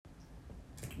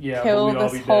Yeah, kill but we'd all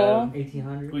this be whole... dead.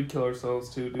 1800. We'd kill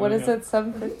ourselves too. Doing What is it,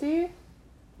 750?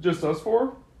 Just us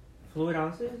four? Fluid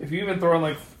ounces? If you even throw in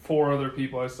like 4 other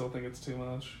people, I still think it's too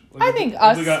much. Like, I think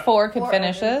us 4 could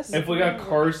finish this. If we got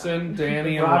Carson,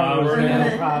 Danny, and Robert was Robert,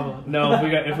 no problem. no,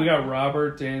 if we got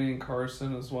Robert, Danny, and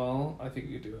Carson as well, I think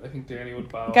you could do it. I think Danny would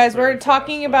bow. Guys, very we're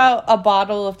talking fast, about a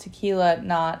bottle of tequila,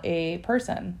 not a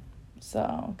person.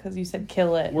 So, because you said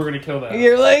kill it. We're gonna kill that.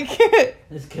 You're like,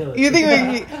 Let's kill it. you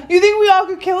think we all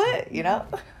could kill it? You know?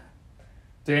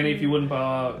 Danny, if you wouldn't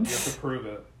bow out, you have to prove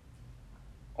it.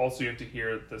 Also, you have to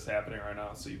hear this happening right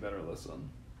now, so you better listen.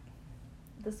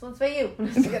 This one's for you.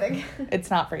 Just kidding. It's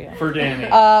not for you. For Danny.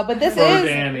 But this For is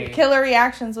Danny. Killer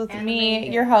Reactions with me,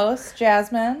 Animated. your host,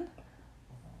 Jasmine.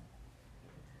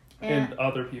 And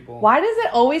other people. Why does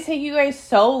it always take you guys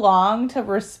so long to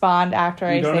respond after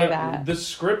I say have, that? The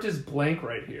script is blank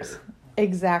right here.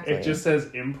 Exactly. It just says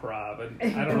improv,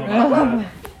 and I don't know about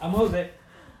that. I'm Jose.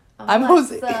 I'm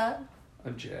Alexa.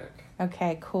 I'm Jack.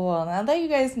 Okay, cool. Now that you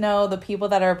guys know the people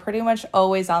that are pretty much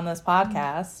always on this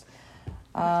podcast.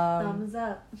 Thumbs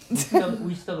up.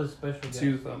 We still a special guest.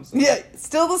 2 thumbs up. Yeah,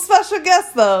 still the special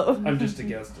guest though. I'm just a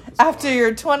guest at this After point.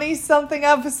 your 20-something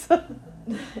episode.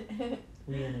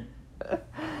 We in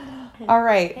All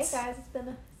right. Hey guys, it's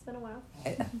been a while.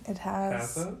 It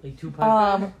Pass has. it? Like 2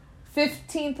 podcasts.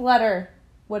 15th letter.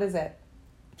 What is it?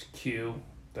 Q.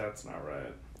 That's not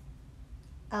right.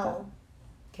 L.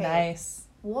 K. Nice.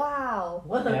 Wow.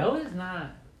 What the hell is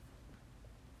not?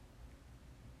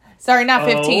 Sorry, not Oh.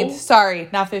 15th. Sorry,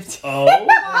 not 15th. Oh?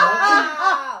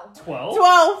 Wow. 12?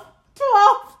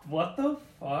 12. What the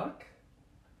fuck?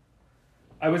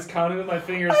 I was counting with my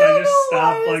fingers, I I don't just know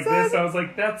stopped why I like this. said- I was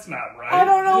like, that's not right. I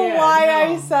don't know Yeah, why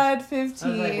no. I said 15.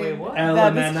 I was like, wait, what?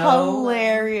 That is LMNO.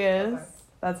 hilarious.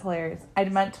 That's hilarious. I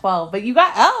meant 12, but you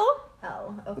got L.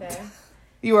 L. Okay.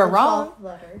 You were The wrong. 12th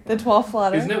letter. The 12th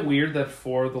letter. Isn't it weird that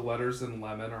 4 of the letters in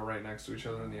lemon are right next to each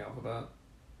other in the alphabet?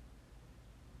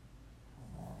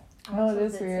 Oh, it Also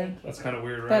is did weird. say That's kind of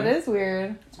weird, right? That is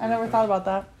weird. I never thought about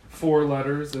that. 4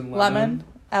 letters in Lemon.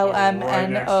 are right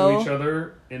next to each LMNO.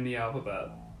 other in the alphabet.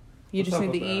 You What's just up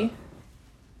need the with E.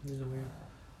 This is weird.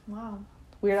 Wow.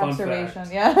 Weird Fun observation.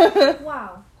 fact. Yeah.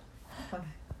 Wow.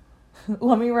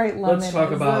 Let me write lemon. Let's talk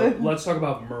as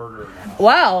about murder now.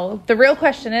 Well, the real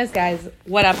question is, guys,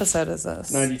 what episode is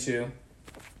this? 92.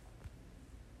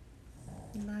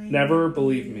 Never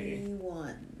believe me.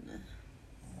 91.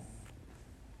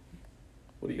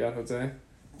 What do you got, Jose?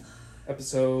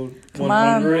 Episode Come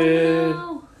on. 100,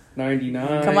 No.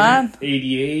 99, Come on.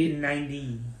 88,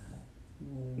 90.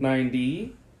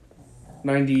 90,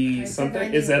 90 I said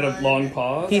something. Is that a 91. long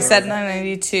pause? He or- said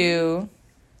 92.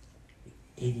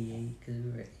 88, because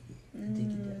we were 80. I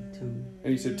think you got 2.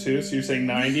 And you said 2, so you're saying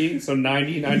 90? So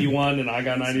 90, 91, and I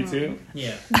got 92?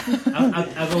 Yeah.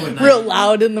 I'll go with 90. Real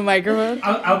loud in the microphone.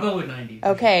 I'll go with 90.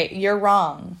 Okay, you're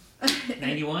wrong.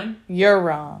 91? You're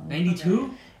wrong.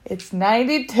 92? It's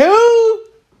 92.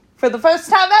 For the first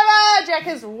time ever, Jack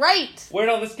is right. Where'd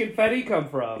all this confetti come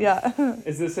from? Yeah.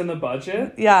 Is this in the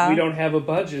budget? Yeah. We don't have a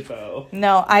budget, though.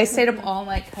 No, I stayed up all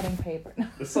night cutting paper.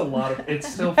 This is a lot of... It's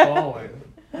still falling.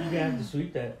 You're going to have to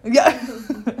sweep that. Yeah.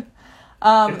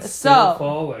 It's still So,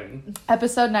 falling.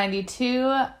 episode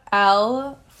 92,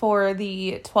 L for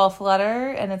the 12th letter,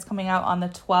 and it's coming out on the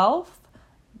 12th.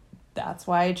 That's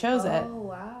why I chose it. Oh,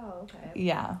 wow. Okay.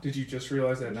 Yeah. Did you just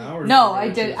realize that now? Or No, did I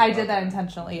you did. choose I about did that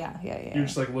intentionally. Yeah. You're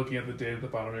just like looking at the date at the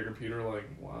bottom of your computer, like,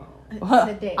 wow.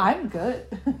 Today. I'm good.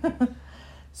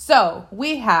 So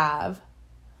we have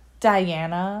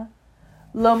Diana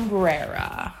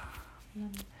Lumbrera.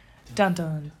 Dun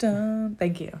dun dun.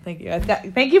 Thank you. Thank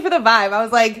you for the vibe. I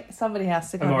was like, somebody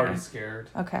has to come. I'm already here. scared.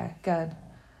 Okay, good.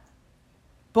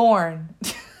 Born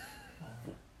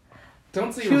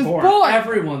Don't say She you're was born. born.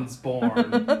 Everyone's born.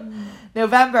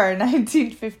 November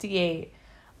 1958.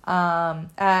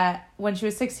 When she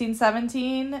was 16,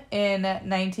 17, in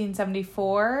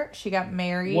 1974, she got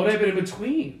married. What happened in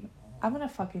between? I'm gonna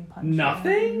fucking punch you.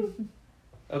 Nothing?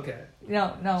 Okay.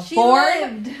 No. She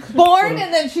born, lived. born,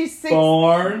 and then she's 16.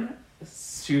 Born.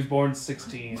 She was born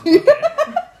 16. Okay.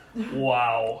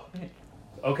 Wow.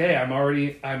 Okay, I'm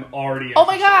already. Oh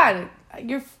my god,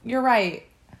 you're right.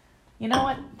 You know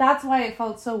what? That's why it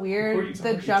felt so Who are you weird. The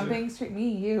talking jumping street. Me,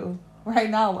 you.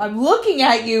 Right now, I'm looking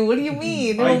at you. What do you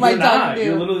mean? Who You're am I not. talking to?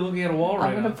 You're literally looking at a wall right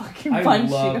I'm now. gonna fucking I punch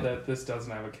love you. that this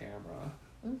doesn't have a camera.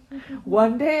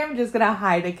 One day, I'm just gonna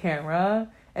hide a camera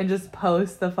and just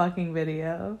post the fucking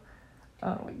video.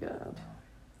 Oh my god.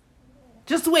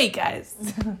 Just wait, guys.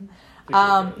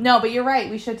 No, but you're right.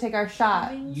 We should take our shot.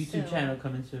 Coming YouTube soon. channel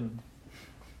coming soon.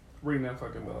 Ring that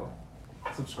fucking bell.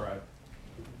 Subscribe.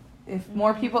 If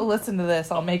more people listen to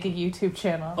this, I'll make a YouTube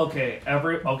channel. Okay,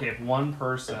 if one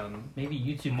person Maybe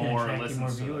YouTube more can attract you more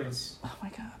listens to viewers. this. Oh my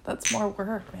god, that's more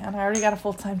work, man. I already got a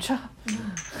full-time job.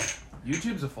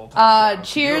 YouTube's a full-time job.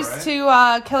 Cheers You're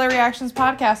right. to Killer Reactions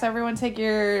podcast. Everyone take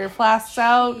your flasks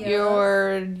out,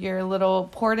 Cheers. your little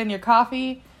pour it in your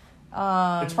coffee.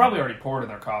 It's probably already poured in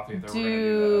their coffee if they were going to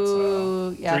do that. So.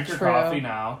 Yeah, Drink your true. coffee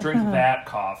now. Drink that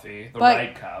coffee, the But-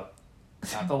 right cup,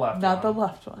 not the left Not one. the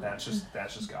left one. That's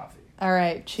just coffee. All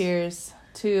right, cheers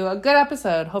to a good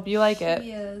episode. Hope you like it.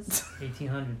 Yes.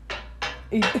 1800.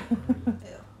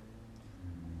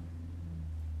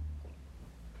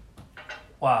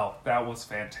 Wow, that was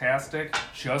fantastic.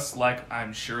 Just like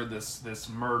I'm sure this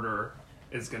murder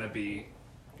is gonna be,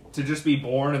 to just be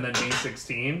born and then be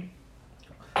 16.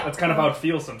 That's kind of how it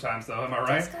feels sometimes, though. Am I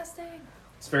right? Disgusting.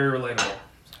 It's very relatable.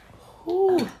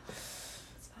 Ooh.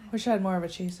 It's fine. Wish I had more of a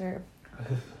chaser.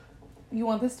 You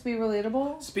want this to be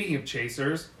relatable? Speaking of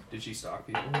chasers, did she stalk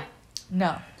people?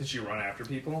 No. Did she run after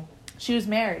people? She was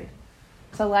married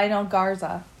to Lionel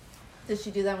Garza. Did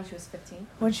she do that when she was 15?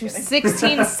 When she was Kidding.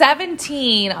 16,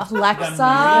 17. Alexa. married.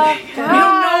 God. You don't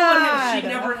know what she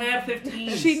never had 15.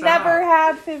 She Stop. never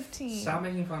had 15. Stop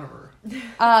making fun of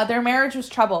her. Their marriage was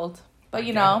troubled. But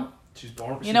you Yeah. know, She's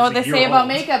born. you know what they say about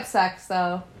makeup sex,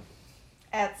 though.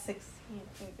 At 16.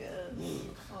 Good.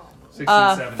 Oh, 16,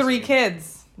 17. 3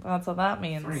 kids. That's what that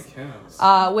means. 3 kids.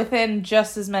 Within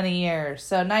just as many years.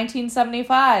 So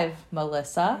 1975,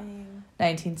 Melissa.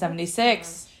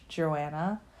 1976,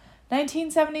 Joanna.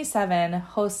 1977,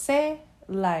 Jose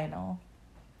Lionel.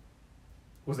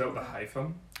 Was that with a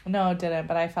hyphen? No, it didn't,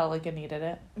 but I felt like it needed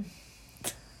it.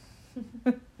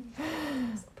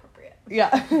 It's appropriate. Yeah.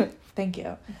 Thank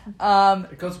you.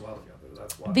 It goes well together.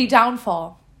 That's why. The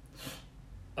downfall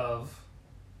Of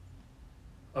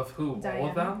who? All of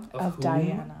Diana. them? of who?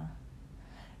 Diana.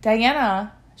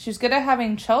 Diana, she was good at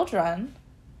having children,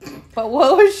 but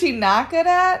what was she not good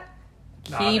at?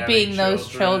 Not Keeping having those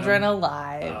children children.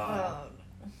 alive. Uh,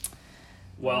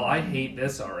 well, I hate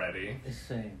this already. The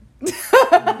same.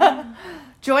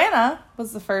 Joanna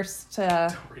was the first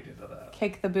to Don't read into that.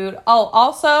 kick the boot. Oh,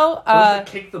 also, Those that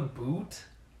kick the boot?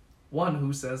 One,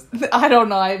 who says that? I don't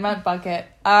know. I meant bucket.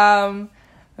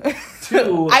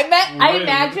 Two, I rude.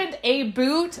 imagined a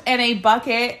boot and a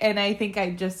bucket, and I think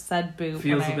I just said boot.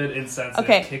 Feels when a I- bit insensitive.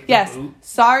 Okay. Kick Yes. the boot.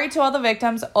 Sorry to all the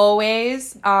victims.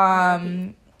 Always.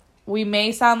 We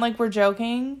may sound like we're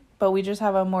joking, but we just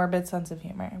have a morbid sense of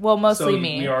humor. Well, mostly So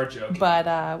me. We are joking.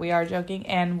 But we are joking,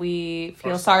 and we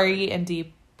feel Or sorry sorry. and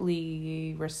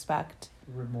deeply respect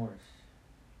Remorse.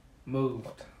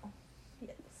 Moved.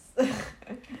 Yes.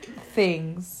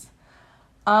 things.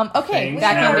 Okay, Things?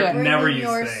 back Never- into it. never Bringing use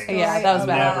your things. story Yeah, that was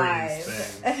bad. Never use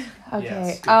alive. things. Okay.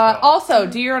 Yes, good call. Also,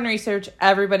 do your own research.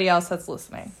 Everybody else that's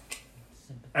listening,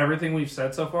 Everything we've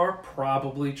said so far,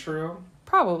 probably true.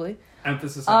 probably.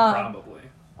 Emphasis on probably.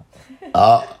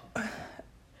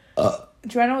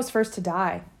 Joanna was first to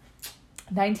die.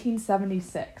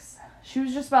 1976. She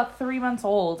was just about 3 months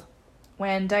old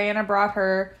when Diana brought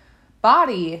her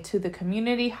body to the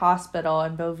community hospital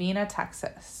in Bovina,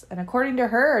 Texas. And according to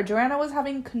her, Joanna was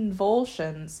having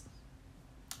convulsions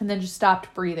and then just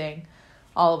stopped breathing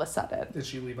all of a sudden. Did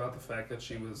she leave out the fact that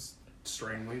she was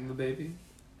strangling the baby?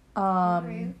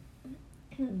 Right.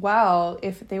 Well,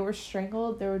 if they were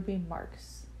strangled, there would be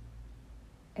marks.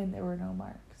 And there were no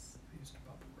marks. They used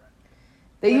bubble wrap.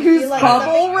 They Yeah, used you like bubble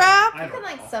something- wrap? I You don't can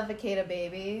like know. suffocate a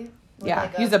baby. With Yeah,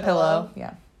 like use a pillow.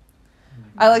 Yeah.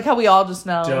 I like how we all just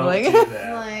know. Don't like, do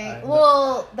that. Like,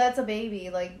 well, that's a baby.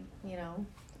 Like, you know.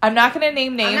 I'm not going to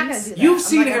name I'm names. not gonna do that. You've I'm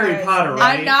seen not gonna Harry do Potter, that.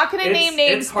 right? I'm not going to It's- name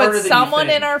names, it's harder but than you someone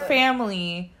think. in our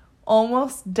family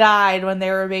almost died when they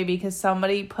were a baby because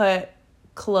somebody put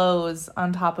clothes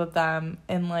on top of them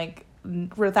and like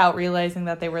without realizing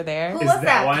that they were there. Who Is was that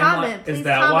that? why I'm Comment. like, Please is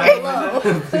that comment why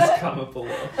below. Please comment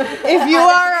below. If you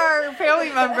are our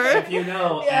family member, If you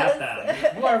know, Yes. at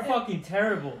them. You are fucking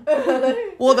terrible.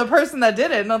 well, the person that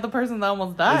did it, not the person that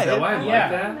almost Is died. that why I Yeah.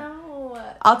 like that? No.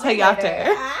 I'll tell you after.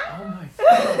 Oh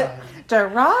my god.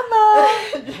 Drama.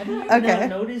 How do you Okay. not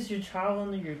notice your child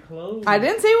under your clothes? I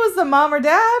didn't say it was the mom or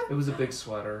dad. It was a big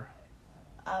sweater.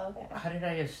 Oh, okay. How did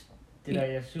I assume?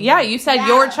 Yeah, you said Yeah.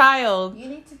 your child. You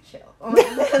need to chill.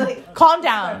 Like, Calm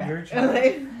down. Your child.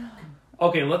 like,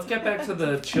 Okay, let's get back to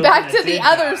the children. Back to that the did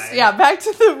others. die. Yeah, back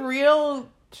to the real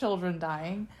children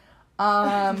dying.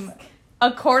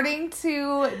 According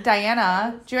to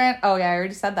Diana, oh yeah, I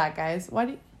already said that, guys. Why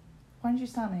didn't you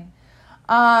stop me?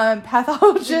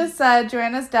 Pathologist said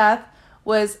Joanna's death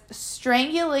was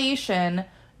strangulation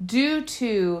due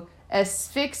to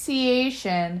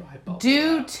asphyxiation By bubble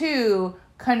due wrap. to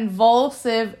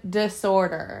convulsive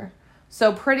disorder.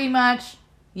 So pretty much,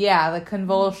 yeah, the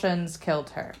convulsions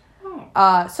killed her.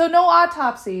 Oh. So no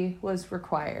autopsy was Well,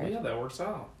 required. yeah, that works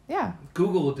out. Yeah,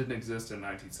 Google didn't exist in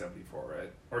 1974,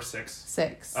 right? Or 6?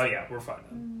 6. Oh, yeah, we're fine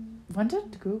then. When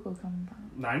did Google come about?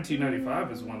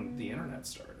 1995 is when the internet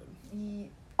started.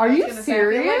 Are I was you gonna say, I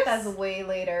feel serious? like that's way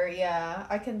later. Yeah,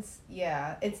 I can.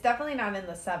 Yeah, it's definitely not in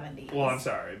the 70s. Well, I'm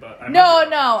sorry, but... No,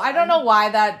 I don't know why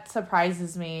that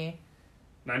surprises me.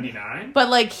 99? But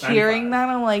like hearing 95. that,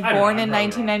 I'm like, I don't know, born I'm in probably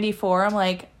 1994. I'm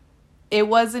like, it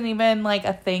wasn't even like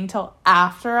a thing till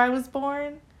after I was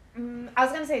born. I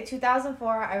was gonna say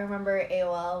 2004. I remember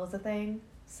AOL was a thing.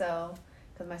 So,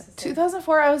 because my sister,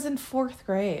 2004, I was in 4th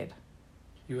grade.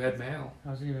 You had mail. I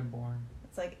wasn't even born.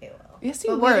 it's like AOL. Yes,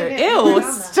 you But we were. didn't get Ew, around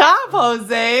that. stop,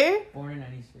 Jose. Born in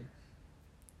 96.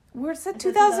 We're said I said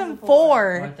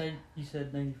 2004. Oh, I thought you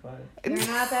said 95. You're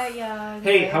not that young.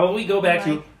 Hey, but, how about we go back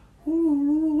like,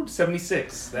 to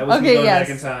 76? That was Okay, me going yes. back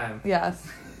in time. Yes.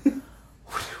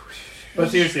 But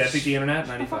seriously, I think the internet,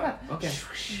 95. Okay.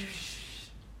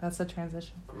 That's the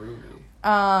transition.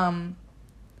 Groovy.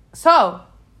 So,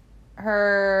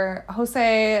 her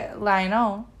Jose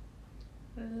Lionel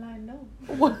I know.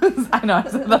 was, I know, I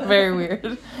said that very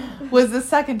weird, was the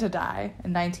second to die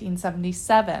in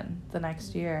 1977, the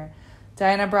next year.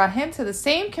 Diana brought him to the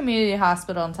same community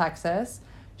hospital in Texas.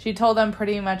 She told them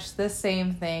pretty much the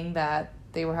same thing, that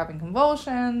they were having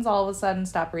convulsions, all of a sudden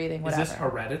stopped breathing, whatever. Is this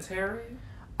Hereditary?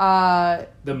 The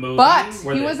movie? But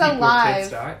where he the was people with alive. kids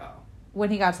die? Oh.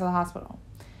 when he got to the hospital.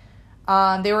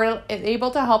 They were able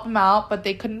to help him out, but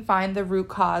they couldn't find the root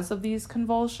cause of these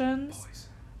convulsions.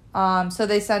 Poison. So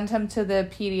they sent him to the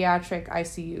pediatric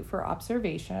ICU for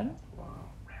observation. Wow.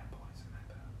 Rat poison, I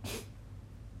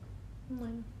bet.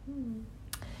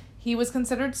 He was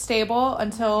considered stable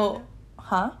until...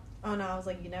 Huh? Oh no, I was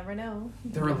like, you never know.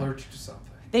 They're allergic to something.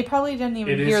 They probably didn't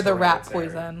even It is hear the rat hereditary.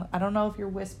 poison. I don't know if your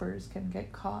whispers can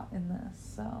get caught in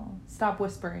this, so stop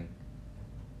whispering.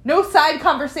 No side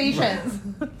conversations.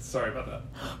 Sorry about that.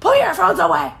 Pull your phones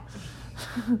away.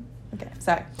 Okay,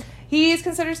 sorry. He's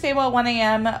considered stable at 1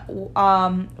 a.m.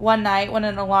 One night when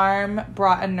an alarm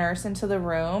brought a nurse into the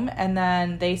room, and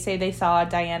then they say they saw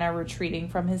Diana retreating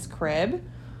from his crib.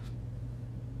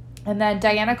 And then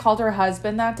Diana called her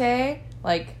husband that day,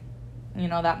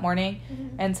 that morning,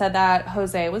 and said that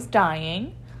Jose was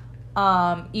dying,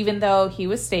 even though he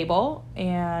was stable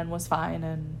and was fine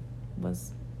and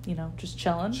was, just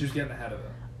chilling. She was getting ahead of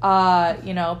it.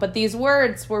 But these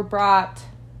words were brought,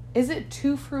 is it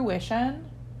to fruition?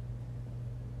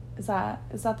 Is that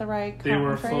the right They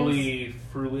were phrase? fully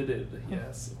fruited,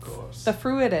 yes, of course. The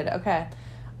fruited, okay.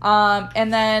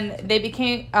 And then they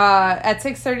became, at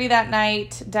 6:30 that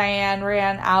night, Diane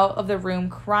ran out of the room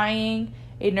crying.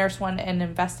 A nurse went and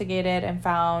investigated and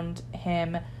found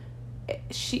him.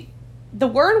 The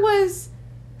word was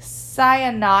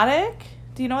cyanotic.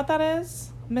 Do you know what that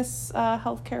is, Miss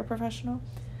Healthcare Professional?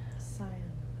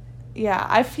 Yeah,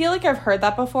 I feel like I've heard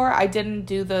that before. I didn't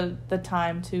do the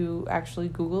time to actually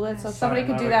Google it, so if somebody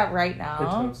could do that right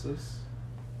now. Pitosis.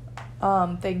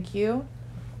 Thank you.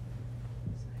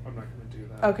 I'm not going to do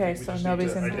that. Okay, I think we so just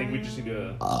nobody's need to, in- I think we just need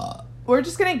to... We're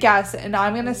just gonna guess, and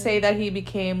I'm gonna say that he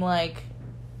became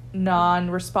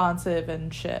non-responsive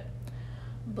and shit.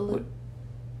 Blue.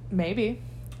 Maybe.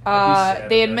 I'd be sad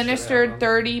They if that shit administered happened.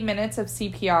 30 minutes of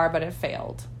CPR, but it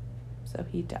failed, so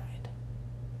he died.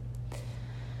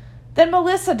 Then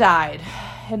Melissa died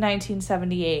in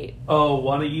 1978. Oh,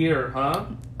 1 a year, huh?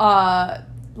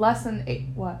 Less than 8.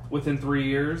 What? Within 3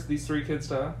 years, these 3 kids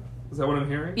die? Is that what I'm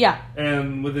hearing? Yeah.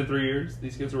 And within 3 years,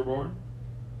 these kids were born?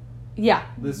 Yeah.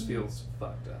 This feels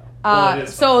fucked up. Well, it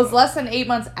is So it was fucked up. less than 8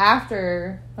 months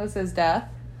after Jose's death.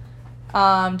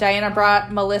 Diana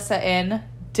brought Melissa in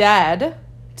dead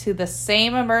to the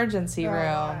same emergency room.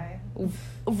 Why?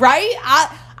 Right?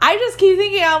 I just keep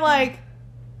thinking, I'm like,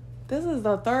 this is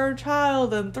the 3rd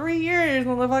child in 3 years,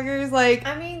 motherfuckers.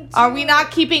 I mean, Are we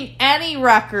not keeping any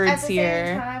records at the here?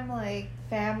 same time,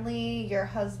 family, your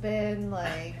husband,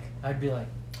 I'd be like,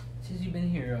 since you've been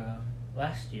here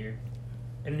last year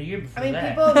and the year before I mean,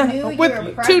 that, people knew you With were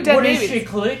two pregnant. dead what does babies. shit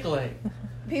click like?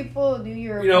 People knew you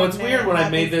were You know, it's pregnant, weird when I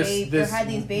had made this this had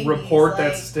these babies, report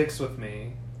that sticks with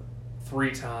me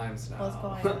 3 times now. What's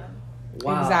going on?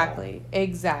 Wow.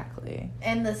 Exactly.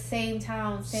 In the same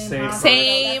town, same Same hospital.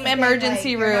 Same That's the thing, emergency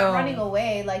You're room. not running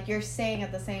away. You're staying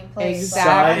at the same place.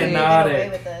 Exactly. How do you get away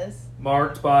with this?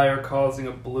 Marked by or causing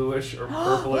a bluish or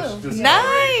purplish Blue.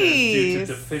 discoloration due to Nice.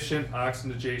 deficient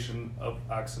oxygenation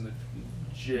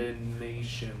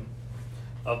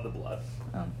of the blood.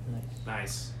 Oh,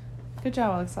 Nice. good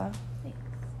job, Alexa.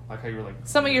 Like how you were like...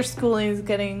 Some of your schooling is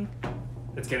getting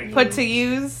It's getting put to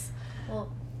use.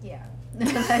 Well, yeah.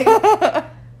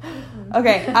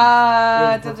 Okay.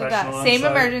 Professional on Same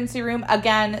site. emergency room.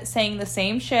 Again, saying the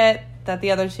same shit that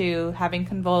the other two, having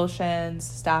convulsions,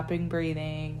 stopping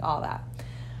breathing, all that.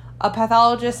 A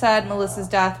pathologist said Melissa's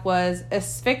death was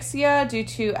asphyxia due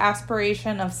to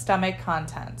aspiration of stomach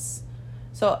contents.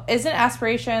 So isn't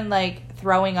aspiration like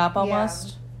throwing up almost?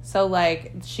 Yeah. So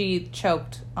like she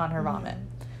choked on her vomit.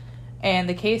 And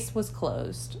the case was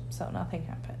closed, so nothing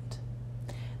happened.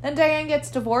 Then Diane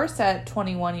gets divorced at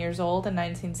 21 years old in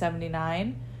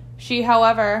 1979. She,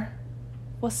 however,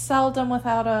 was seldom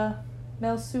without a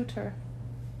male suitor.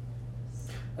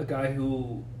 A guy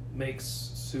who makes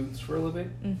suits for a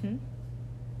living? Mm-hmm.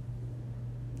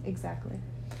 Exactly.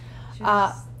 She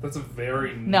was- That's a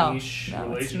very No, niche no,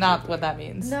 relationship. it's not what that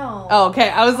means. no. Oh, okay.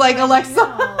 I was like, Alexa.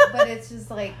 No, but it's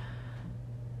just like,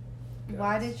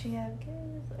 why did she have kids?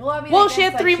 Well, I mean, Well, I she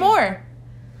guess, had 3 more.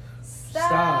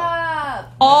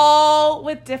 Stop. All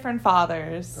with different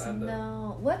fathers.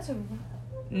 No. What's a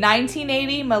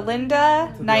 1980, Melinda.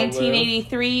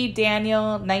 1983, Daniel.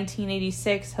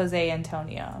 1986, Jose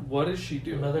Antonio. What is she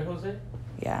doing? Another Jose?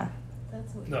 Yeah.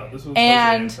 That's weird. No, this was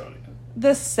And- Jose Antonio.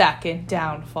 The second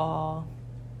downfall.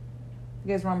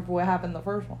 You guys remember what happened in the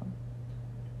first one?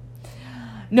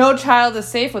 No child is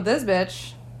safe with this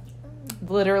bitch.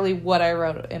 Literally what I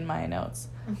wrote in my notes.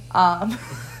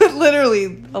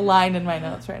 Literally a line in my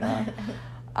notes right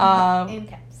now. In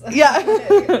caps.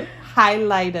 Yeah.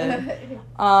 Highlighted.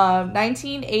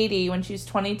 1980, when she was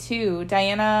 22,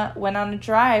 Diana went on a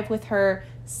drive with her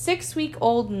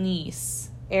 6-week-old niece,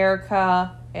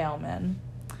 Erica Ailman.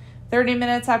 30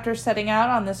 minutes after setting out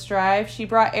on this drive, she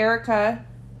brought Erica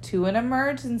to an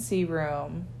emergency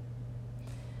room.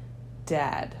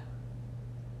 Dead.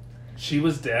 She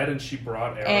was dead and she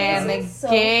brought Erica. And This they is so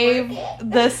gave freaky.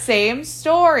 the same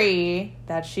story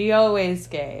that she always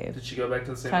gave. Did she go back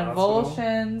to the same hospital?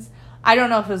 Convulsions. I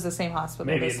don't know if it was the same hospital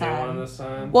Maybe this a new time. one this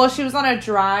time. Well, she was on a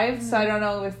drive, so I don't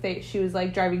know if she was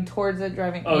like driving towards it,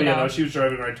 driving. Oh you yeah, know. no, she was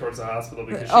driving right towards the hospital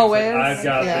because she Oh, was like, is? I've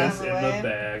got Yeah. this in the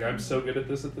bag. I'm so good at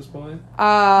this at this point.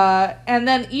 And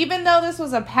then even though this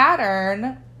was a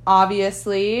pattern,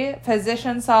 obviously,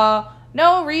 physicians saw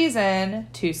no reason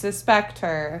to suspect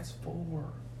her. That's 4.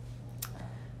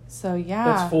 So yeah.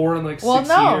 That's 4 in like Well, 6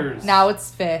 no. years. Now it's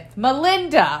 5th.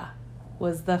 Melinda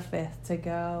was the 5th to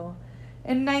go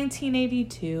in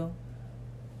 1982.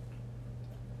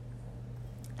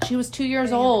 She was 2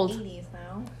 years We're in the old 80s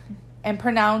now. and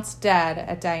pronounced dead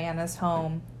at Diana's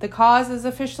home. The cause is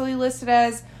officially listed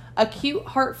as acute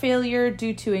heart failure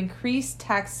due to increased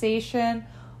taxation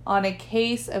on a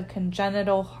case of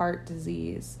congenital heart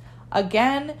disease.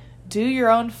 Again, do your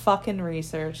own fucking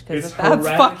research, because It's if that's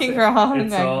hereditary. fucking wrong,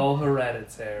 It's then- all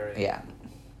hereditary. yeah.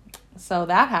 So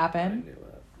that I happened. knew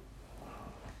it.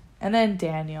 And then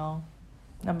Daniel,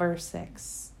 number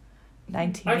 6,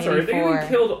 I'm sorry, are they 1984. getting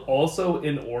killed also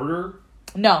in order?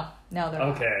 No, they're not.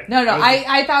 Okay. No, Okay.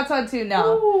 I thought so too.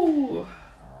 No. Ooh.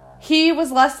 He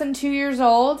was less than 2 years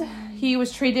old. He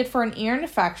was treated for an ear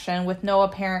infection with no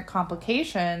apparent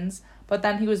complications, but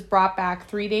then he was brought back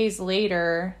 3 days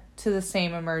later to the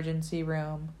same emergency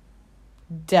room,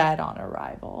 dead on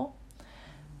arrival.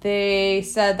 They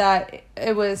said that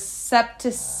it was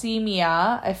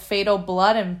septicemia, a fatal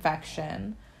blood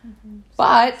infection.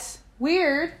 But,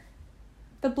 weird,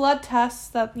 the blood tests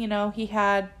that, he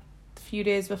had a few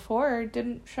days before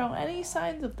didn't show any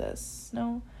signs of this.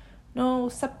 No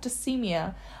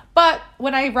septicemia. But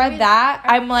when I read that,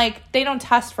 I'm like, they don't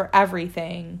test for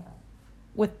everything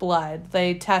with blood.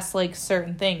 They test, like,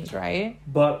 certain things, right?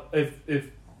 But if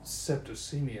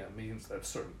septicemia means that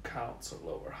certain counts are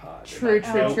low or high. they True,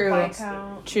 might true, know true. constantly.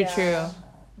 Count, True, yeah.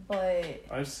 But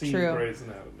I've seen True. Grey's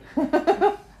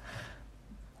Anatomy.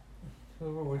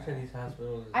 Whoever works at these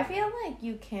hospitals. I feel like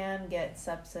you can get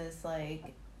sepsis,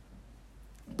 like,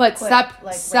 But Quick,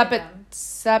 like, random.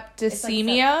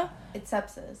 septicemia? it's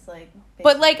sepsis, like.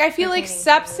 But, like, I feel like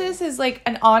pertaining to- sepsis is, like,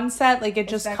 an onset. Like, it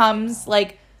just Exactly. comes,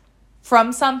 like,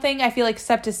 from something. I feel like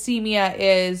septicemia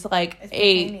is, like, It's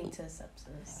a... pertaining to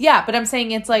sepsis. Yeah, but I'm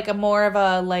saying it's, like, a more of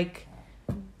a, like...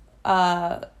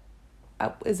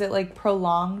 is it, like,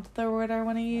 prolonged, the word I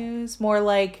want to use? More,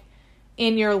 like,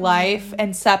 in your life.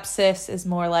 And sepsis is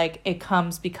more, like, it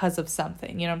comes because of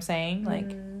something. You know what I'm saying?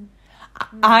 Like...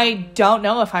 I don't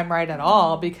know if I'm right at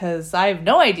all because I have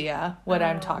no idea what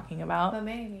I'm talking about. But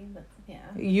maybe, but yeah.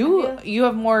 You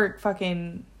have more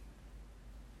fucking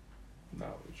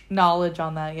Knowledge. knowledge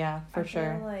on that, yeah, for I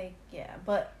sure. feel like, yeah,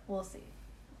 but we'll see.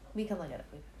 We can look it up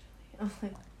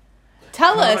eventually.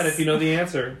 Tell Comment us if you know the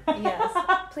answer. Yes,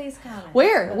 please comment.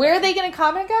 where are they gonna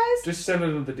comment, guys? Just send it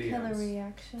to the Killer DMs.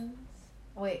 reactions.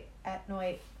 Wait. No,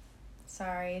 wait.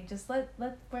 Sorry. Just we're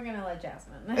gonna let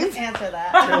Jasmine answer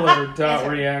that.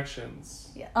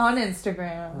 Killer.reactions. Yes. On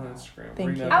Instagram. On Instagram. Thank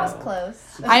Ring you. that I was bell.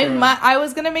 close. I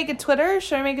was gonna make a Twitter.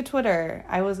 Should I make a Twitter?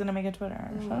 I was gonna make a Twitter.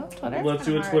 Should I have a Twitter? Let's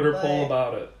do a Kinda Twitter hard, poll but-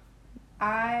 about it.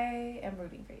 I am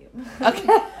rooting for you. Okay.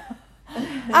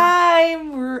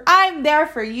 I'm there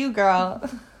for you, girl.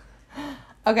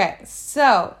 Okay,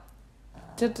 so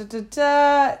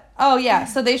oh yeah,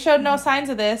 so they showed no signs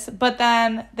of this, but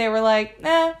then they were like,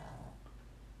 nah.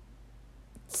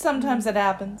 Sometimes it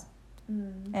happens.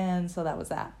 And so that was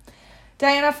that.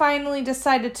 Diana finally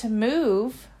decided to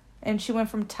move, and she went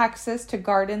from Texas to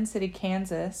Garden City,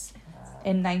 Kansas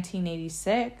in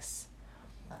 1986.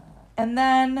 And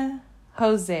then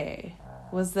Jose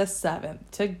was the 7th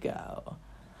to go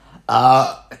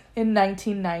in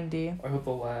 1990. I hope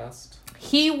the last.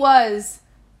 He was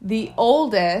the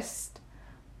oldest.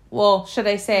 Well, should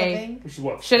I say? Living. Which is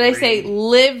what? Should I 3? say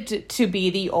lived to be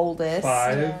the oldest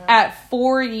 5? Yeah. at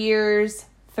 4 years,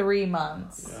 3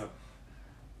 months? Yeah.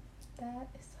 That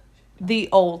is so The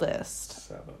oldest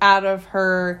 7. out of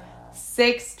her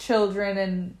 6 children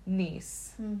and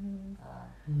niece.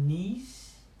 Niece?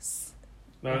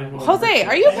 Not even Jose,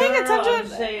 are you paying I'm attention?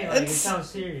 just saying, like, it It's- sounds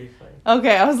serious. Like,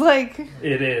 Okay, I was like,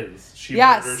 It is. She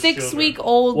yeah, murders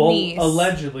 6-week-old children. niece. Well,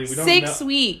 allegedly, we don't 6 know.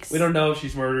 weeks. We don't know if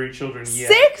she's murdering children yet.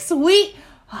 6 weeks.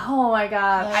 Oh my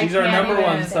god! Yeah, I She's our can't number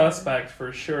even. one suspect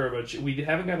for sure, but we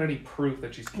haven't got any proof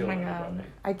that she's Oh killed my anybody. god!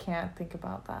 I can't think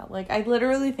about that. Like, I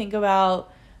literally think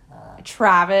about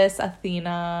Travis,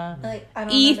 Athena, Like, I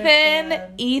don't Ethan.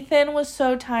 understand. Ethan was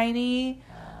so tiny.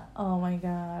 Oh my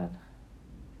god.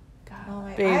 Oh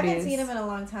my, I Babies. haven't seen him in a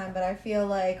long time, but I feel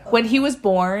like When he was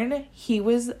born, he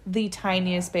was the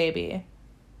tiniest baby.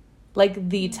 Like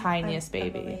the tiniest I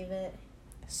baby. believe it.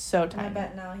 So And I tiny.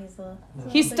 bet now he's a.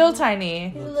 He's still tiny.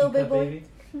 He's a little bit boy.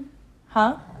 baby.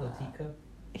 Huh? Little teacup.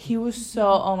 He was so,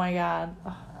 oh my god.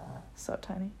 Oh, so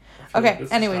tiny. I feel Okay, like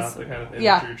this anyways, is not the kind of imagery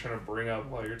yeah. you're trying to bring up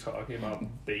while you're talking about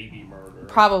baby murder.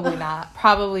 Probably not.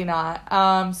 Probably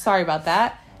not. Sorry about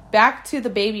that. Back to the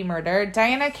baby murder.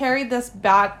 Diana carried this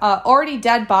already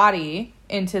dead body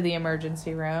into the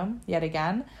emergency room yet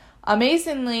again.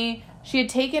 Amazingly, she had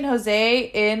taken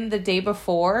Jose in the day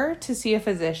before to see a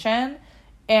physician,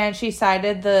 and she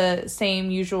cited the same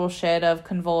usual shit of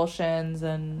convulsions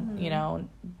and, you know,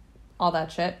 all that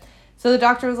shit. So the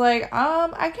doctor was like, I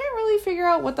can't really figure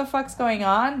out what the fuck's going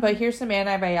on, but here's some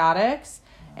antibiotics.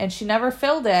 And she never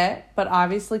filled it, but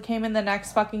obviously came in the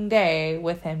next fucking day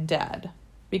with him dead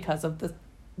because of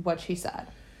what she said.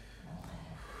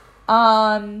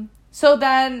 So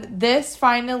then this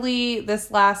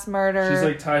last murder She's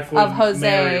like typhoid of Jose.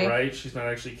 Mary, right? She's not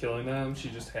actually killing them. She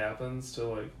just happens to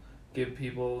like give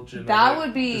people genetic that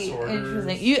would be disorders.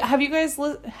 interesting.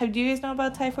 Do you guys know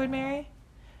about Typhoid Mary?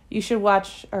 You should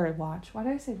watch. Why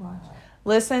did I say watch?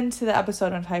 Listen to the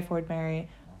episode on Typhoid Mary.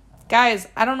 Guys,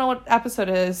 I don't know what episode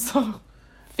it is, so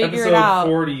figure Episode it out.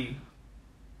 40.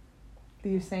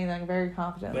 You're saying that very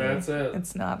confidently. That's it.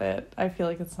 It's not it. I feel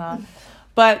like it's not.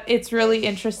 But it's really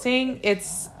interesting.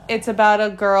 It's about a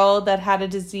girl that had a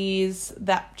disease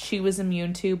that she was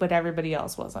immune to, but everybody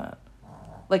else wasn't.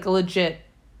 Like a legit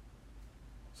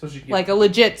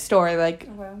story. Like,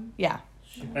 yeah.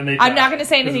 And they I'm not died gonna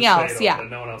say because anything it's else, fatal, yeah. and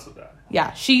no one else would die.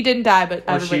 Yeah. She didn't die, but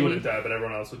Or she would everybody. have died, but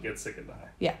everyone else would get sick and die.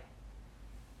 Yeah.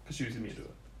 Because she was immune to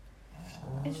it.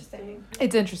 Interesting.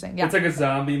 It's interesting. Yeah. It's like a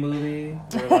zombie movie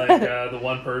where like the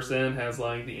one person has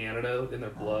like the antidote in their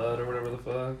blood or whatever the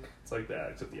fuck. It's like that,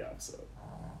 except the opposite.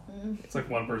 It's like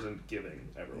one person giving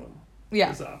everyone Yeah.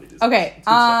 the zombie disease. Okay. It's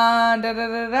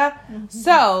good stuff.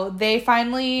 So they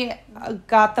finally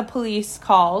got the police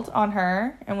called on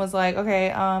her and was like,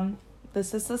 okay,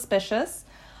 this is suspicious.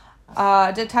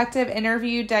 Detective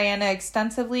interviewed Diana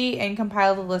extensively and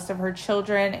compiled a list of her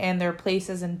children and their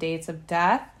places and dates of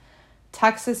death.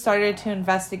 Texas started to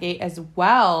investigate as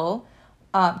well,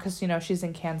 because, she's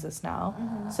in Kansas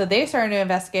now. So they started to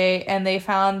investigate, and they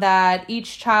found that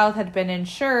each child had been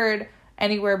insured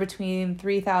anywhere between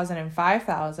 $3,000 and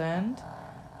 $5,000.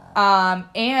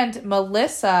 And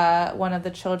Melissa, one of the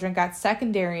children, got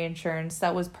secondary insurance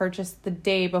that was purchased the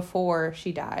day before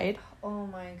she died. Oh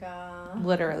my god.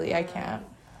 Literally, I can't.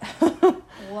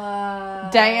 Wow.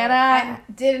 Diana- I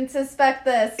didn't suspect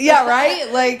this. Yeah,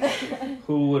 right? Like,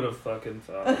 Who would have fucking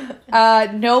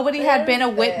thought? nobody had been a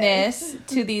Thursday. witness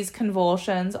to these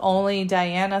convulsions. Only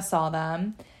Diana saw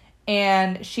them.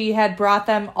 And she had brought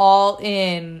them all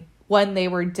in when they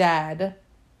were dead.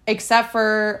 Except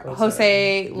for What's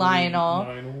Jose that? Lionel.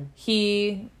 Lionel?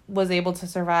 He was able to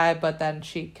survive, but then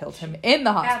she killed him in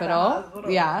the hospital.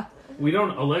 hospital. Yeah. We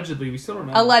still don't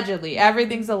know. Allegedly.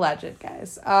 Everything's alleged,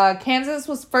 guys. Kansas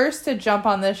was first to jump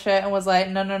on this shit and was like,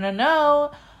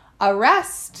 no.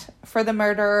 Arrest for the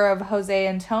murder of Jose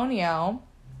Antonio.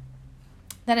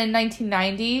 Then in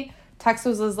 1990,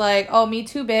 Texas was like, oh, me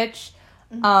too, bitch.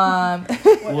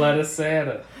 Let us say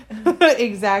it.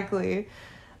 Exactly.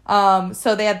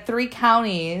 So they had 3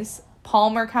 counties: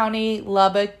 Palmer County,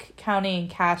 Lubbock County, and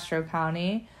Castro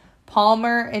County.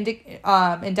 Palmer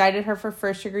indicted her for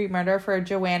first-degree murder for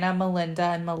Joanna, Melinda,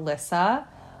 and Melissa.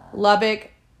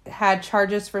 Lubbock had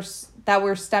charges that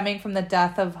were stemming from the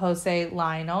death of Jose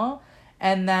Lionel.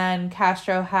 And then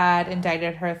Castro had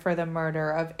indicted her for the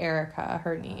murder of Erica,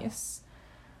 her niece.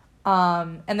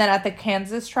 And then at the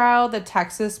Kansas trial, the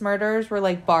Texas murders were,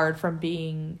 like, barred from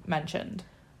being mentioned.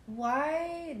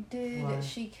 Why did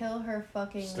she kill her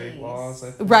fucking State niece? laws,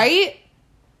 I think. Right?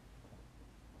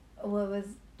 What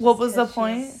was the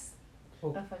point? she's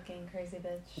a fucking crazy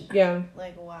bitch. Yeah.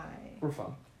 Like, why? We're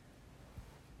fun.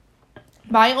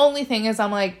 My only thing is,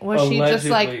 I'm like, was she just,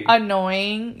 like, Allegedly.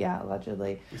 annoying? Yeah,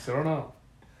 allegedly. We still don't know.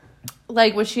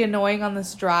 Like, was she annoying on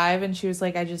this drive and she was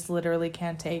like, I just literally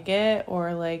can't take it?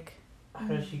 Or, like... How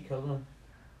did she kill him?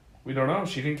 We don't know.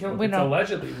 She didn't kill him. We It's don't.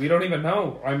 allegedly. We don't even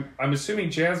know. I'm assuming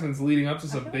Jasmine's leading up to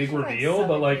some feel big she, like, reveal,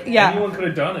 but like Yeah. anyone could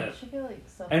have done it. She feel like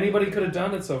so Anybody could have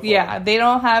done it so far. Yeah, they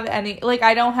don't have any... Like,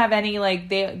 I don't have any, like,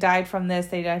 they died from this,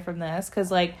 they died from this. Because,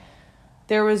 like,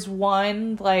 there was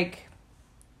one, like...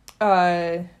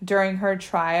 during her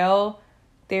trial,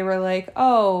 they were like,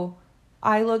 oh,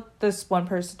 I looked, this one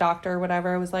person, doctor or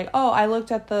whatever, was like, oh, I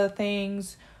looked at the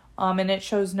things, and it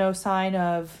shows no sign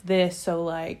of this, so,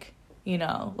 like, you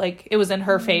know, like, it was in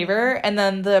her favor. And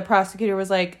then the prosecutor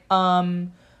was like,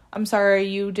 I'm sorry,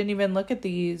 you didn't even look at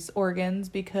these organs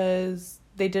because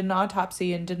they did an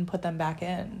autopsy and didn't put them back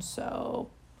in,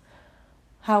 so...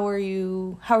 How are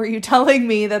you telling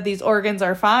me that these organs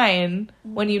are fine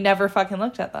when you never fucking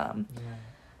looked at them? Yeah.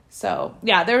 So,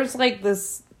 yeah, there's like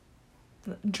this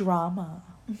drama.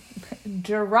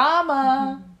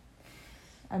 Drama.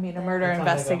 I mean, a murder It's not like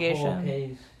a investigation. whole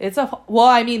case. It's well,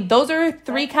 I mean, those are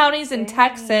 3 That's counties in insane.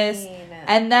 Texas,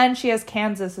 and then she has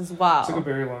Kansas as It took a well.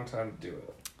 very long time to do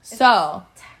it. So,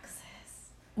 Texas.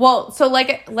 well, so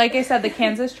like I said, the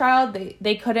Kansas trial,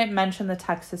 they couldn't mention the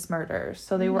Texas murders,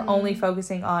 so they were only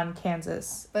focusing on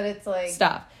Kansas But it's like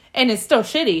stuff, and it's still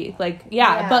shitty. Like,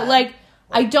 yeah, but like,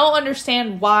 I don't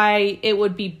understand why it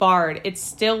would be barred. It's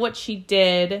still what she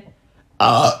did.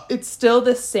 It's still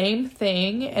the same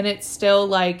thing, and it still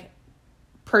like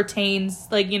pertains,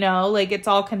 like, you know, like it's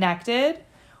all connected.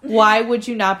 Why would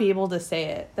you not be able to say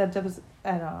it? That was,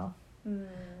 I don't know.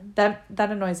 That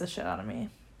annoys the shit out of me,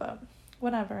 but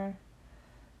whatever.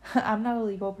 I'm not a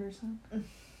legal person.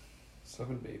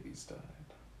 7 babies died.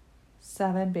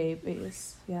 7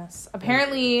 babies, yes.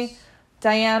 Apparently,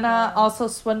 Diana also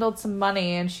swindled some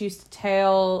money, and she used to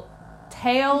tell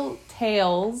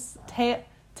tales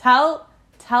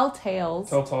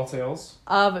Telltale tales.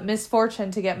 of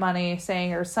misfortune to get money,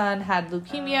 saying her son had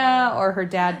leukemia or her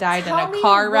dad died Tell in me a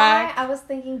car why wreck. I was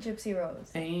thinking Gypsy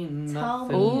Rose. Ain't Tell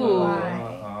me nothing. Ooh.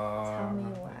 why. Tell me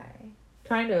why.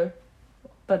 Kind of,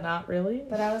 but not really.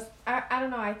 But I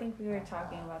don't know. I think we were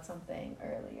talking about something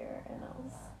earlier, and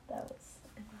that was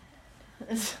in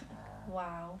my head.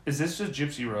 Wow. Is this just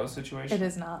Gypsy Rose situation? It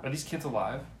is not. Are these kids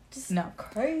alive? Just No.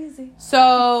 crazy.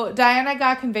 So Diana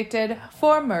got convicted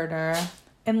for murder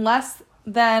in less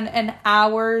than an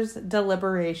hour's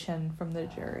deliberation from the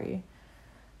jury.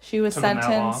 She was Took 'em that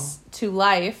sentenced to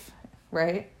life,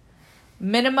 right?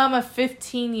 Minimum of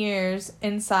 15 years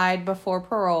inside before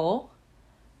parole.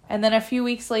 And then a few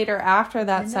weeks later after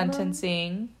that Minimum?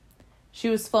 sentencing, she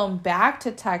was flown back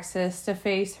to Texas to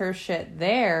face her shit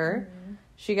there.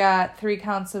 She got 3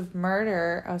 counts of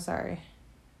murder. Oh, sorry.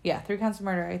 Yeah, 3 counts of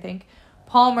murder, I think.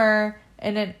 Palmer,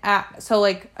 and so,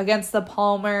 like, against the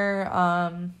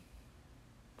Palmer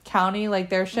County, like,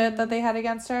 their shit that they had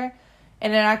against her.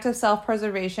 In an act of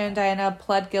self-preservation, Diana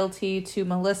pled guilty to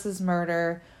Melissa's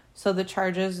murder, so the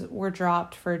charges were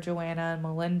dropped for Joanna and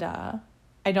Melinda.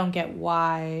 I don't get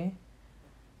why,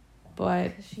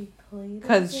 but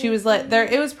because she was like, there,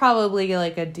 it was probably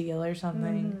like a deal or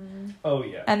something. Oh,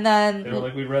 yeah. And then They were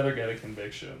like, we'd rather get a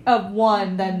conviction of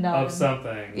one than none. of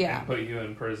something Yeah. and put you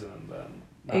in prison than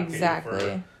not Exactly. get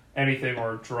you for anything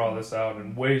or draw this out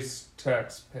and waste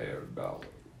taxpayer dollars.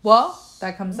 Well,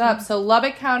 that comes up. So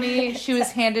Lubbock County, she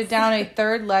was handed down a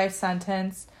 3rd life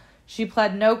sentence. She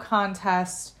pled no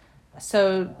contest,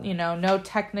 so, you know, no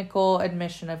technical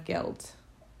admission of guilt.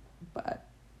 But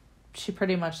she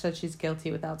pretty much said she's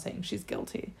guilty without saying she's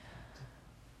guilty.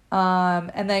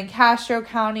 And then Castro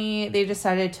County, they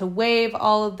decided to waive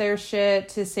all of their shit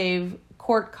to save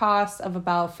court costs of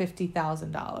about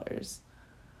 $50,000.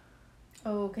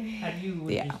 Okay. How do you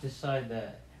Yeah. just decide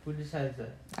that? Who decides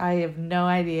that? I have no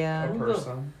idea. A Who the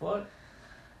person. What?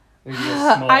 Maybe a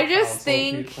small I just council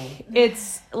think people.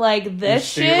 it's like this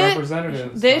State shit.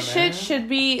 representatives, This my shit man. should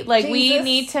be like we Jesus.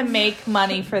 need to make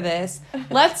money for this.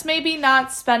 Let's maybe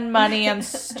not spend money on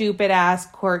stupid ass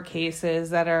court cases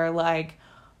that are like,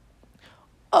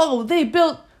 oh, they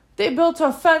built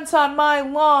a fence on my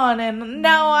lawn and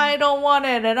now I don't want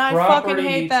it and I fucking Property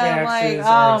hate them. Like, taxes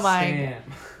are oh a my.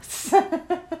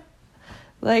 scam.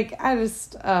 Like, I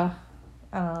don't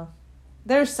know.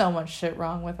 There's so much shit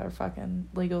wrong with our fucking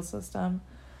legal system.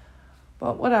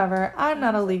 But whatever. I'm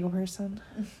not a legal person.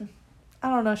 I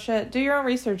don't know shit. Do your own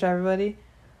research, everybody.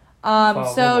 Follow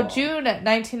the So law. June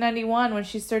 1991, when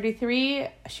she's 33,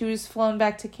 she was flown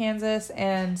back to Kansas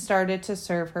and started to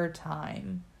serve her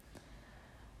time.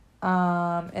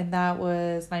 And that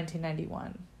was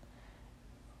 1991.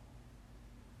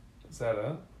 Is that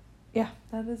it? Yeah,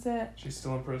 that is it. She's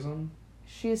still in prison?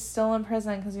 She is still in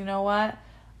prison because you know what?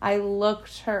 I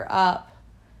looked her up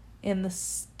in the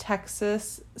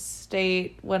Texas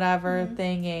state whatever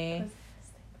thingy.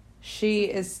 She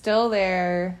is still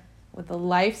there with a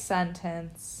life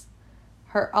sentence.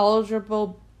 Her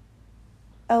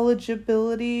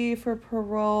eligibility for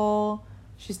parole.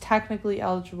 She's technically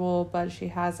eligible, but she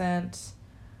hasn't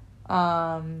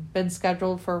been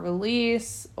scheduled for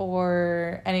release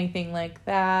or anything like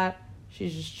that.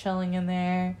 She's just chilling in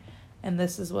there. And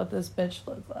this is what this bitch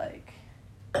looked like.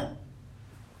 I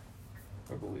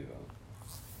believe it.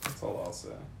 That's all I'll say.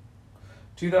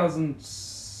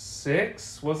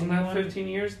 2006? Wasn't that Anyone? 15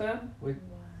 years then? With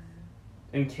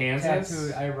In Kansas?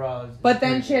 tattooed eyebrows. But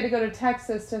then she had to go to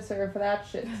Texas to serve for that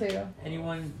shit too.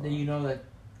 Anyone that you know that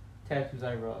tattoos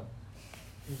eyebrows.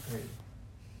 It's crazy.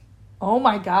 Oh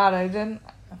my god,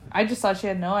 I just thought she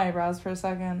had no eyebrows for a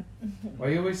second. Why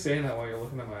are you always saying that while you're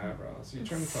looking at my eyebrows? You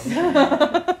trying to tell me?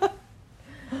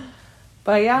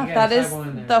 But yeah, You that gotta is type one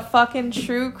in there. the fucking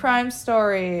true crime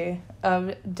story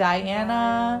of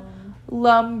Diana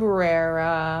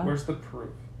Lumbrera Where's the proof?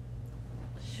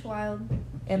 Wild.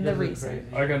 in She the does look research.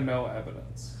 crazy. I got no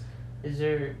evidence. Did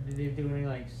they do any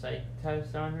like psych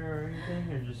tests on her or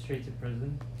anything, or just straight to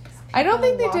prison? I don't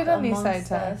think they Walk did any side amongst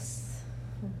tests. us.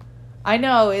 I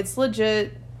know, it's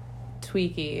legit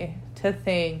tweaky to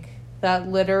think that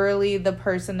literally the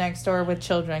person next door with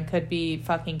children could be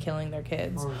fucking killing their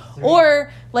kids.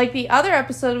 Or, like the other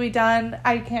episode we done,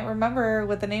 I can't remember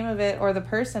what the name of it or the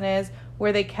person is,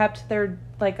 where they kept their,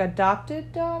 like,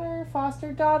 adopted daughter,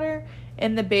 foster daughter,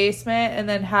 in the basement and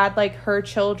then had, like, her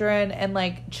children and,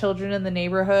 like, children in the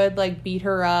neighborhood, like, beat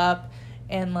her up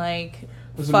and, like,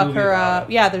 There's a fuck movie her about up.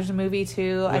 it. Yeah, there's a movie,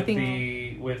 too. I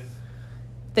think With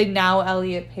they now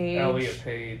Elliot Page. Elliot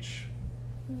Page,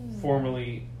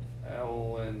 formerly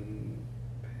Ellen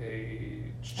Page,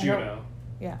 I don't- Juno.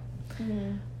 Yeah.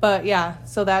 Mhm. But, yeah,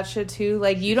 so that shit, too.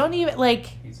 Like, you don't even, like...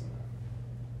 He's in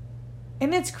that.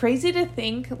 And it's crazy to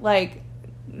think, like,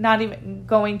 not even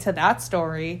going to that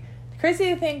story.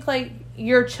 Crazy to think, like,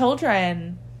 your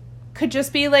children could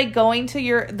just be, like, going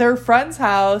to their friend's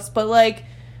house, but, like,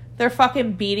 they're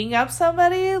fucking beating up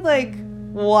somebody. Like,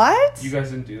 what? You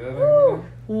guys didn't do that? Woo. Back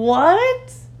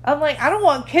What? I'm like, I don't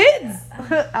want kids.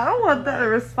 I don't want that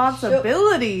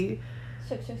responsibility.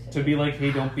 then? To be like,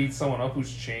 hey, don't beat someone up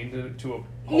who's chained to a pole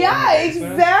in Yeah, the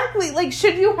basement? exactly. Like,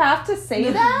 should you have to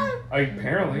say that?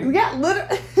 Apparently. Yeah,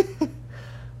 literally.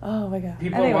 Oh my god.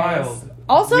 People Anyways. are wild.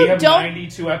 Also, we have don't.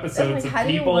 92 Like, episodes how of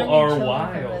do you people warn your are children from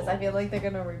wild. this? I feel like they're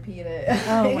gonna repeat it.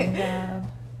 Oh my god.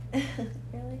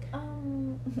 You're like,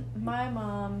 my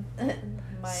mom.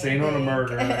 Say no to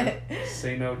murder.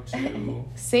 Say no to...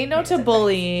 Say no to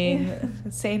bullying.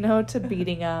 Say no to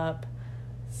beating up.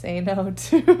 Say no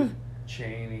to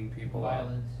chaining people up.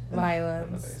 Violence. In the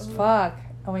violence. basement. Fuck.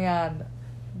 Oh my god.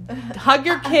 Hug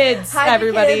your kids, Hide your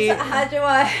everybody. kids, hide your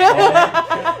wife.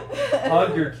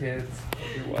 Hug your kids.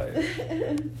 Hug your wife.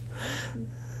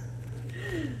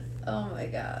 Oh my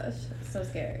gosh, so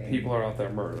scary. People are out there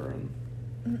murdering.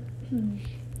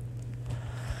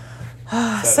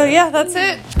 So yeah, that's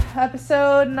it.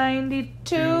 Episode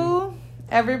 92.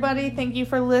 Everybody, thank you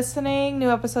for listening. New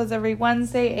episodes every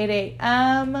Wednesday, 8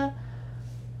 a.m.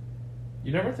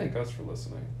 You never thank us for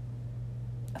listening.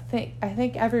 I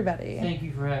think everybody. Thank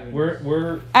you for having us.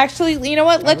 We're Actually, you know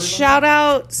what? Let's Everybody? shout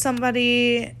out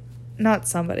somebody, not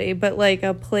somebody, but like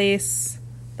a place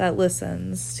that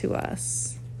listens to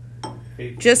us.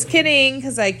 faithful Just listeners. kidding,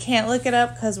 because I can't look it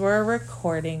up because we're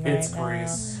recording right It's now.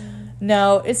 Greece.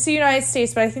 No, it's the United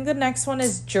States, but I think the next one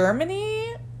is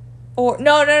Germany. 4.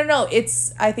 No.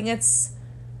 I think it's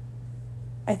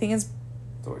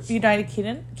United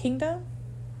Kingdom.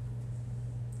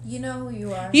 You know who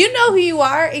you are. You know who you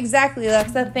are. Exactly,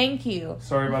 Alexa. Thank you.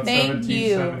 Sorry about Thank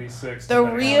you. 1776. The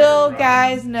depending on real where you're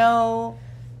guys know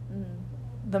Mm.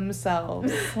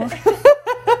 themselves.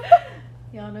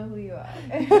 Y'all know who you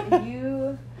are.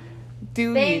 You.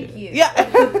 Do Thank you.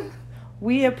 Yeah.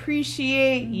 We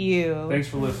appreciate you. Thanks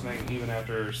for listening, even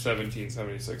after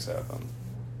 1776 happened.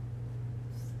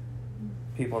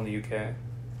 People in the UK,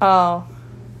 Oh.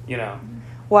 you know.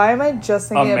 Why am I just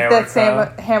thinking of that America.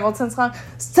 Sam Hamilton song?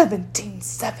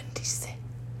 1776.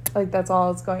 Like, that's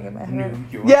all that's going in my head. New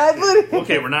York. Yeah, but...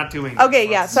 Okay, we're not doing.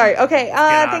 Okay, yeah, Let's sorry. Okay, get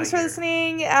outta thanks for here.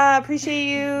 listening. Appreciate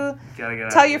you. Gotta get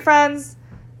out Tell of your here. friends.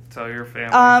 Tell your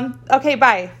family. Okay,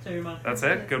 bye. Tell your mom. That's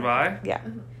it. Goodbye. Yeah.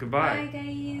 Goodbye. Bye,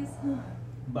 guys.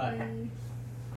 Bye.